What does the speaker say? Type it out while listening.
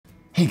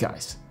Hey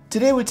guys,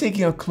 today we're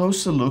taking a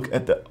closer look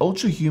at the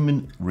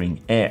Ultrahuman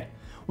Ring Air.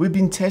 We've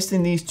been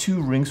testing these two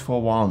rings for a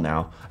while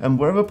now and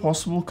wherever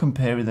possible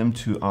comparing them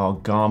to our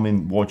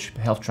Garmin watch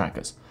health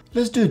trackers.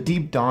 Let's do a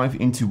deep dive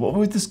into what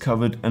we've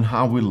discovered and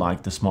how we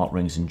like the smart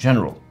rings in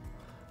general.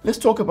 Let's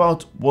talk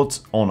about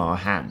what's on our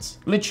hands.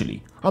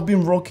 Literally, I've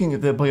been rocking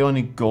the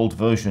Bionic Gold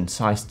version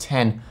size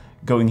 10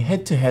 going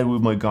head to head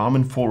with my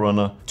Garmin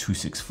Forerunner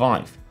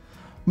 265.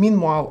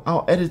 Meanwhile,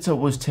 our editor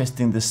was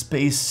testing the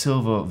Space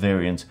Silver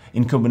variant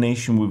in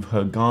combination with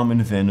her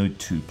Garmin Venu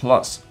 2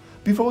 Plus.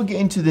 Before we get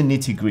into the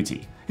nitty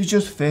gritty, it's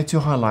just fair to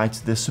highlight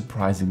the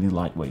surprisingly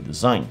lightweight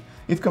design,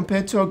 if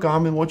compared to our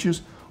Garmin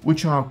watches,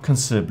 which are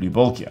considerably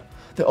bulkier.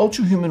 The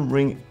Ultrahuman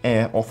Ring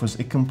Air offers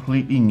a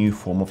completely new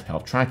form of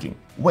health tracking,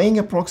 weighing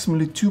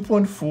approximately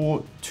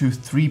 2.4 to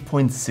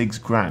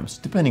 3.6 grams,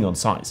 depending on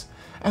size,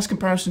 as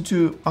comparison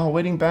to our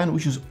wedding band,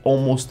 which is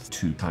almost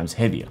 2 times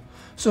heavier.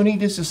 So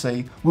needless to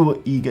say, we were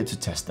eager to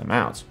test them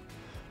out.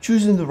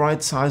 Choosing the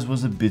right size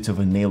was a bit of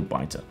a nail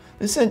biter.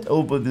 They sent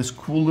over this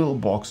cool little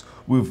box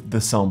with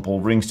the sample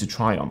rings to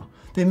try on.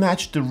 They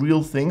matched the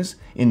real things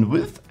in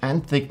width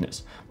and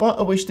thickness, but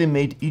I wish they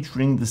made each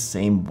ring the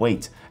same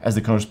weight as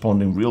the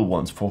corresponding real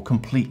ones for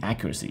complete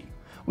accuracy.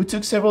 We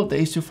took several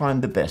days to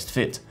find the best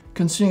fit,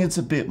 considering it's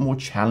a bit more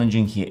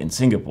challenging here in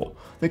Singapore.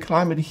 The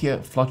climate here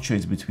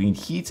fluctuates between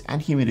heat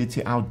and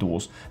humidity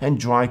outdoors and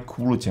dry,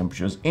 cooler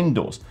temperatures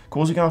indoors,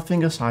 causing our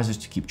finger sizes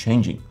to keep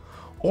changing.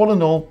 All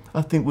in all,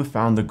 I think we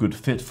found a good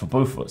fit for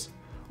both of us.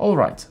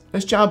 Alright,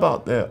 let's chat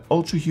about the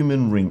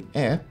Ultrahuman Ring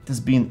Air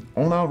that's been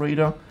on our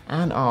radar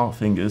and our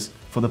fingers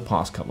for the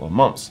past couple of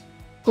months.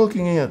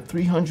 Looking at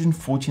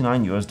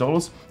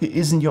 $349, it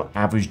isn't your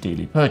average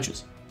daily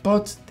purchase.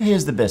 But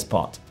here's the best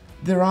part.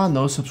 There are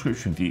no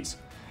subscription fees.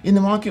 In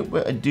a market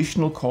where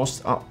additional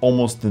costs are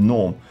almost the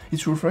norm,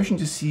 it's refreshing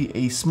to see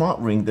a smart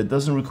ring that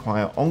doesn't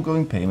require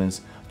ongoing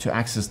payments to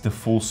access the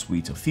full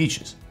suite of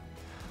features.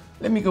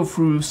 Let me go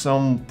through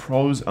some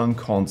pros and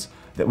cons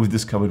that we've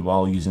discovered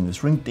while using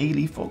this ring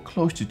daily for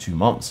close to 2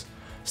 months.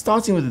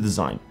 Starting with the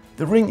design,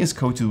 the ring is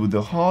coated with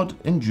a hard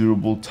and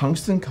durable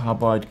tungsten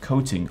carbide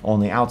coating on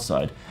the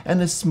outside and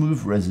a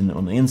smooth resin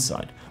on the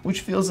inside,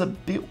 which feels a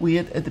bit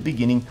weird at the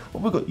beginning,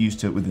 but we got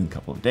used to it within a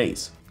couple of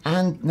days.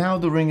 And now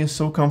the ring is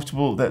so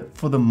comfortable that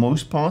for the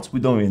most part we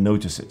don't even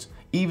notice it.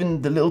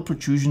 Even the little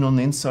protrusion on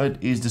the inside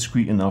is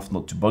discreet enough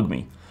not to bug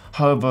me.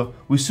 However,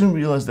 we soon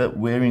realized that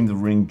wearing the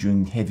ring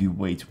during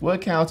heavyweight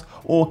workout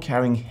or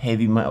carrying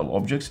heavy metal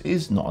objects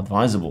is not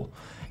advisable.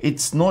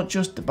 It's not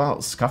just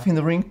about scuffing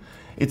the ring,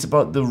 it's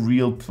about the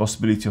real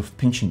possibility of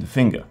pinching the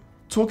finger.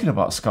 Talking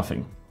about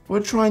scuffing,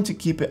 we're trying to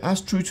keep it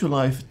as true to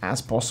life as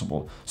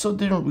possible, so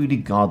they don't really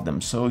guard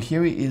them, so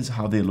here it is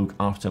how they look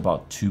after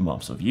about 2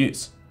 months of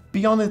use.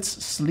 Beyond its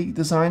sleek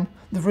design,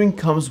 the ring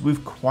comes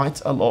with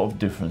quite a lot of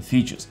different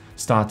features,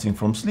 starting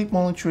from sleep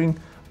monitoring,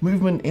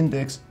 movement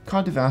index,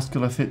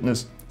 cardiovascular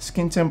fitness,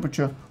 skin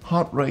temperature,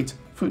 heart rate,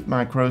 food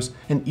macros,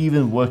 and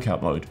even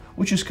workout mode,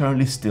 which is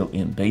currently still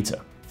in beta.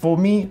 For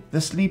me,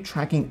 the sleep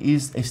tracking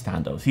is a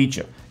standout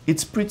feature.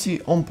 It's pretty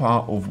on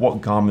par of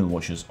what Garmin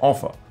watches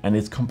offer, and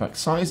its compact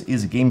size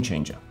is a game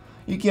changer.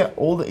 You get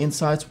all the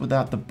insights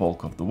without the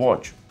bulk of the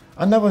watch.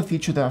 Another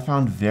feature that I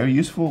found very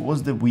useful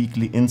was the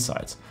weekly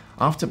insights.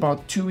 After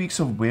about 2 weeks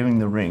of wearing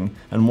the ring,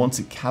 and once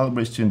it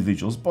calibrates to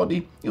individual's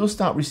body, you'll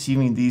start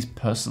receiving these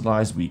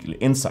personalized weekly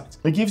insights.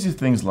 It gives you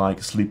things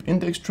like sleep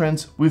index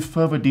trends with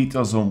further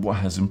details on what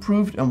has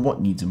improved and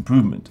what needs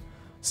improvement.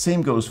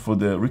 Same goes for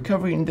the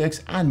recovery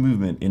index and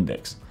movement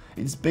index.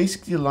 It's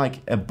basically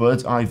like a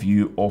bird's eye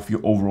view of your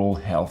overall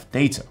health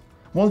data.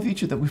 One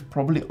feature that we've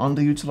probably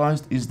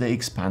underutilized is the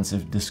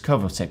expansive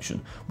Discover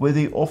section, where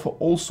they offer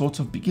all sorts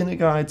of beginner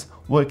guides,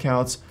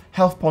 workouts,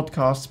 health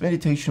podcasts,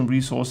 meditation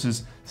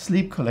resources,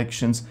 sleep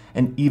collections,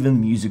 and even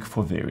music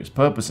for various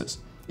purposes.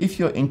 If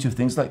you're into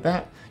things like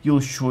that, you'll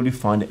surely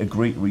find it a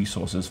great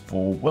resources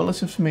for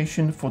wellness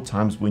information for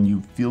times when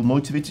you feel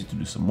motivated to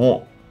do some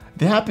more.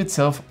 The app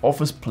itself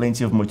offers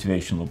plenty of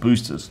motivational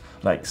boosters,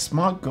 like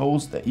smart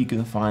goals that you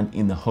can find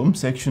in the home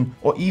section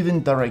or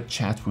even direct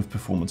chat with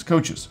performance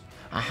coaches.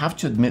 I have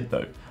to admit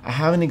though, I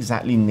haven't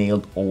exactly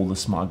nailed all the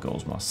smart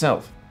goals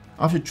myself.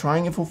 After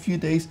trying it for a few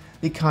days,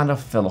 they kind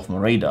of fell off my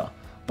radar,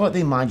 but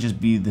they might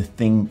just be the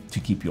thing to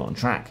keep you on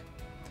track.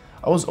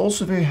 I was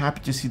also very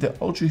happy to see that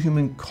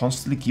Ultrahuman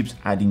constantly keeps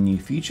adding new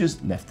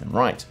features left and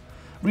right.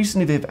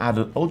 Recently they've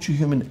added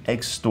Ultrahuman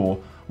X Store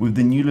with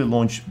the newly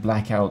launched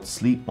blackout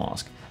sleep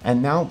mask,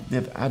 and now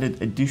they've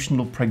added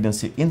additional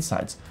pregnancy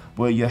insights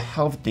where your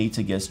health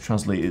data gets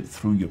translated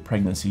through your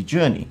pregnancy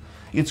journey.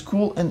 It's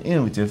cool and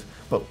innovative,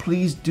 but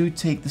please do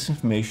take this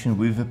information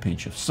with a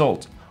pinch of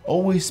salt.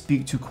 Always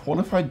speak to a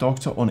qualified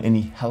doctor on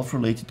any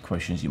health-related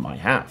questions you might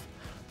have.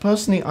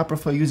 Personally, I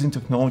prefer using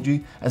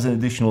technology as an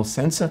additional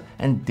sensor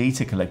and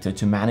data collector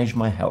to manage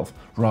my health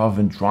rather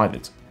than drive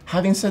it.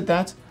 Having said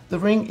that, the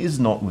ring is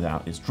not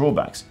without its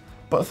drawbacks.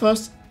 But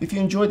first, if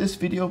you enjoyed this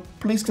video,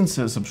 please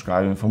consider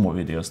subscribing for more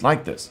videos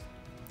like this.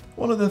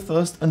 One of the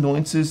first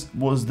annoyances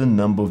was the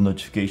number of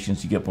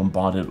notifications you get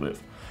bombarded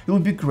with. It it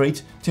would be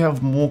great to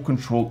have more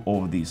control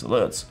over these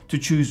alerts, to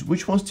choose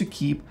which ones to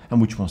keep and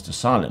which ones to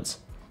silence.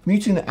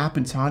 Muting the app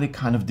entirely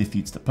kind of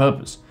defeats the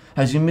purpose,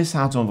 as you miss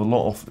out on a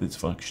lot of its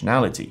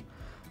functionality.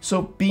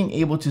 So being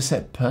able to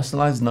set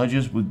personalized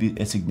nudges would be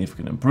a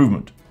significant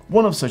improvement.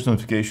 One of such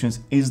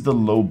notifications is the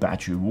low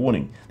battery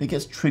warning that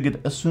gets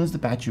triggered as soon as the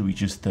battery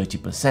reaches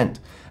 30%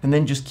 and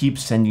then just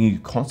keeps sending you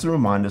constant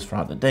reminders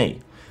throughout the day.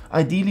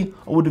 Ideally,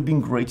 it would have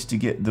been great to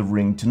get the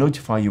ring to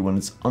notify you when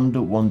it's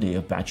under 1 day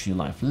of battery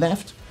life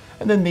left,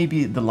 and then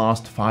maybe the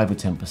last 5 or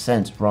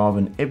 10% rather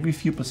than every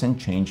few percent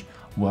change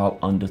while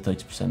under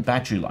 30%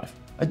 battery life.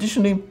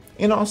 Additionally,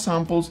 in our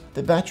samples,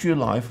 the battery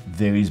life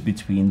varies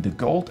between the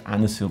gold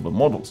and the silver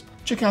models.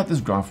 Check out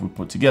this graph we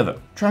put together,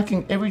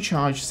 tracking every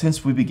charge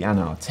since we began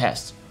our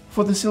tests.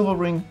 For the silver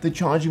ring, the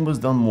charging was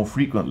done more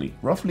frequently,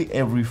 roughly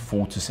every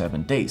 4 to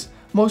 7 days,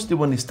 mostly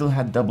when it still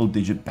had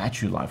double-digit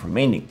battery life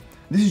remaining.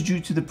 This is due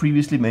to the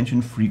previously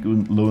mentioned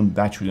frequent low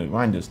battery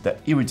reminders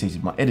that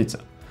irritated my editor.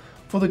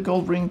 For the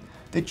gold ring,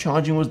 the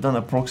charging was done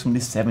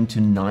approximately 7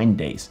 to 9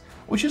 days,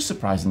 which is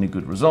surprisingly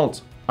good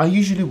result. I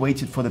usually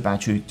waited for the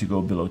battery to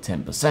go below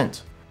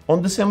 10%.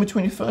 On December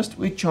 21st,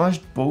 we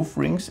charged both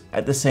rings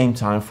at the same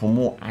time for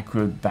more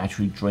accurate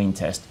battery drain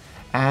test,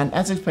 and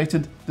as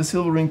expected, the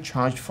silver ring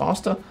charged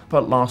faster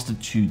but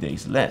lasted 2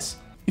 days less.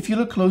 If you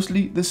look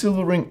closely, the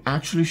silver ring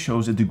actually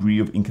shows a degree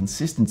of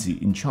inconsistency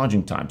in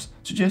charging times,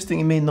 suggesting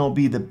it may not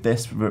be the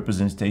best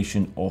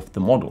representation of the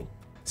model.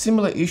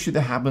 Similar issue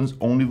that happens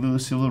only with the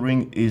silver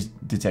ring is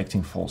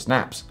detecting false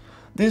naps.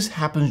 This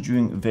happens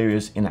during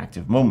various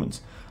inactive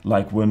moments,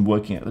 like when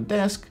working at the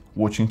desk,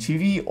 watching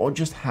TV, or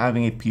just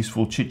having a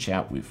peaceful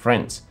chit-chat with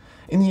friends.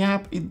 In the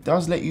app, it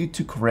does let you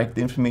to correct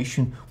the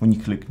information when you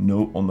click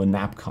no on the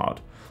nap card,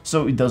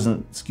 so it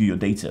doesn't skew your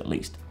data at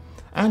least.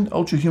 And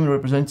Ultrahuman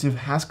representative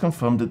has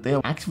confirmed that they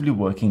are actively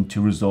working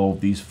to resolve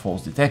these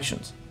false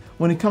detections.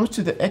 When it comes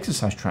to the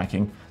exercise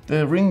tracking,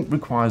 the ring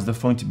requires the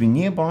phone to be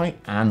nearby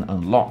and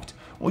unlocked,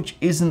 which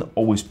isn't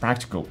always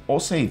practical or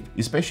safe,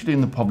 especially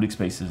in the public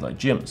spaces like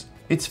gyms.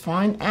 It's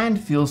fine and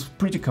feels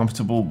pretty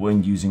comfortable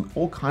when using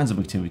all kinds of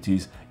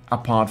activities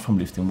apart from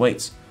lifting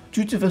weights.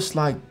 Due to the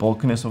slight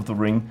bulkiness of the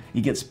ring,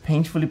 it gets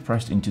painfully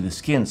pressed into the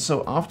skin,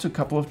 so after a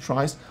couple of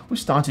tries, we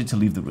started to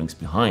leave the rings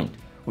behind.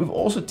 We've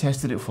also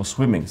tested it for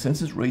swimming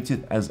since it's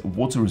rated as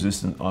water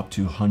resistant up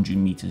to 100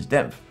 meters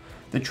depth.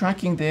 The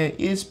tracking there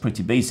is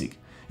pretty basic.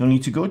 You'll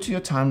need to go to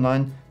your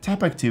timeline,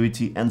 tap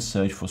activity and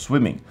search for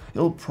swimming.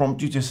 It'll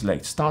prompt you to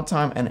select start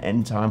time and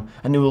end time,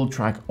 and it will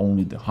track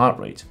only the heart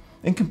rate.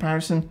 In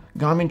comparison,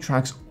 Garmin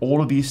tracks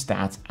all of these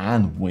stats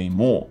and way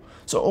more.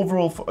 So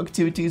overall, for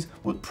activities,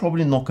 we'd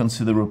probably not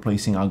consider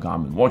replacing our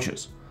Garmin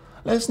watches.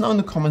 Let us know in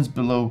the comments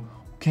below,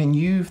 can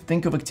you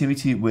think of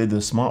activity where the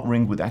smart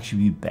ring would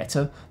actually be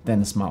better than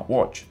the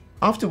smartwatch?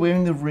 After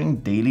wearing the ring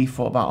daily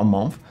for about a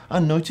month, I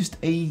noticed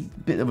a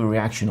bit of a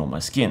reaction on my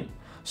skin.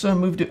 So I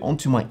moved it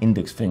onto my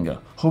index finger,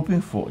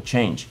 hoping for a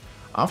change.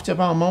 After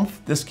about a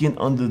month, the skin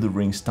under the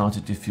ring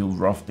started to feel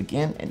rough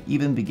again and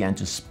even began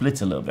to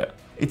split a little bit.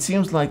 It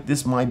seems like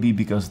this might be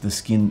because the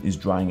skin is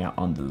drying out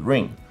under the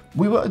ring.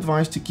 We were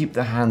advised to keep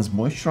the hands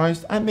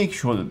moisturized and make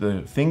sure that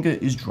the finger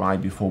is dry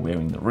before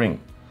wearing the ring.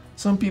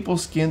 Some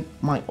people's skin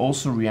might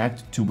also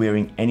react to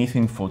wearing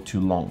anything for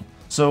too long.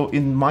 So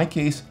in my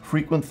case,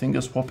 frequent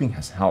finger swapping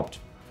has helped.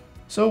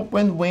 So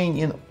when weighing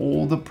in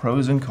all the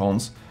pros and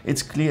cons,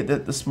 it's clear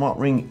that the smart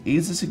ring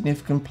is a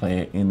significant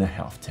player in the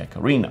health tech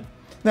arena.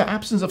 The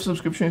absence of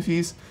subscription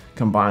fees,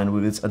 combined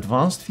with its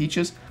advanced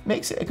features,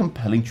 makes it a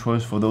compelling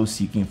choice for those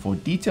seeking for a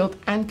detailed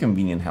and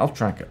convenient health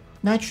tracker.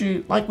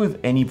 Naturally, like with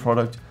any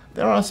product,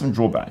 there are some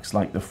drawbacks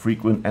like the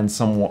frequent and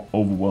somewhat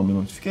overwhelming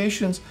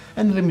notifications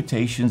and the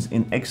limitations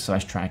in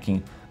exercise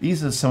tracking.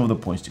 These are some of the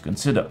points to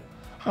consider.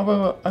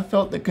 However, I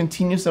felt that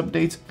continuous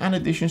updates and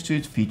additions to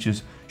its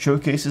features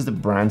showcases the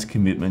brand's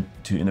commitment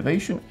to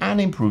innovation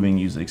and improving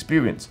user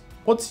experience.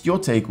 What's your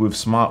take with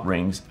smart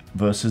rings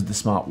versus the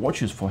smart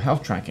watches for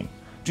health tracking?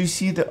 Do you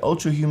see the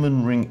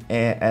Ultrahuman Ring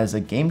Air as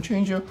a game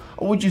changer,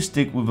 or would you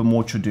stick with the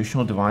more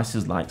traditional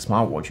devices like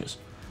smartwatches?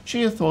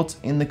 Share your thoughts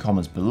in the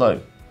comments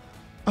below.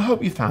 I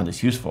hope you found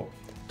this useful.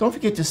 Don't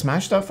forget to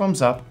smash that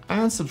thumbs up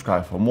and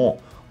subscribe for more.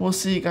 We'll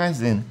see you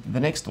guys in the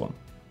next one.